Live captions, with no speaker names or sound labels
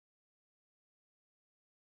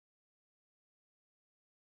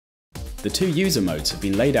The two user modes have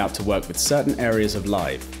been laid out to work with certain areas of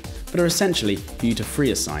Live, but are essentially for you to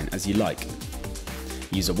free assign as you like.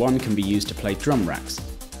 User 1 can be used to play drum racks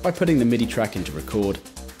by putting the MIDI track into record,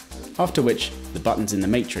 after which the buttons in the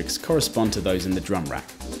matrix correspond to those in the drum rack.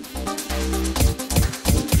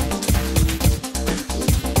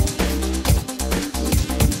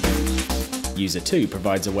 User 2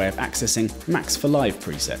 provides a way of accessing Max for Live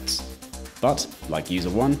presets, but, like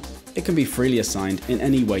User 1, it can be freely assigned in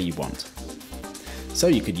any way you want. So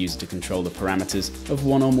you could use it to control the parameters of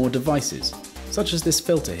one or more devices, such as this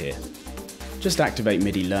filter here. Just activate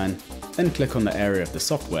MIDI Learn, then click on the area of the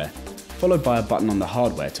software, followed by a button on the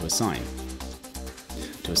hardware to assign.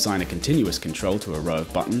 To assign a continuous control to a row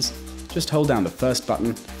of buttons, just hold down the first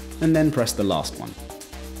button and then press the last one.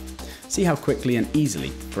 See how quickly and easily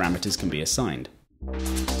parameters can be assigned.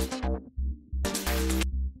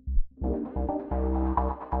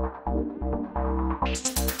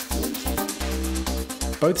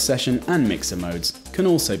 Both session and mixer modes can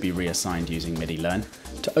also be reassigned using MIDI Learn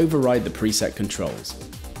to override the preset controls.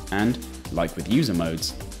 And, like with user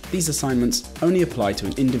modes, these assignments only apply to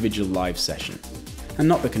an individual live session, and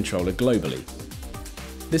not the controller globally.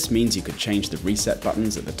 This means you could change the reset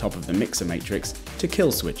buttons at the top of the mixer matrix to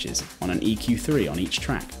kill switches on an EQ3 on each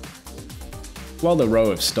track, while the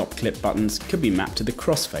row of stop clip buttons could be mapped to the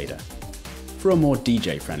crossfader for a more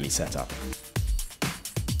DJ-friendly setup.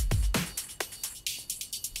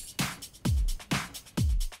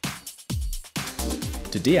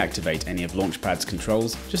 To deactivate any of Launchpad's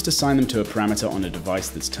controls, just assign them to a parameter on a device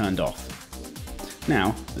that's turned off.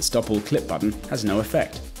 Now, the Stop All Clip button has no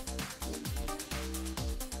effect.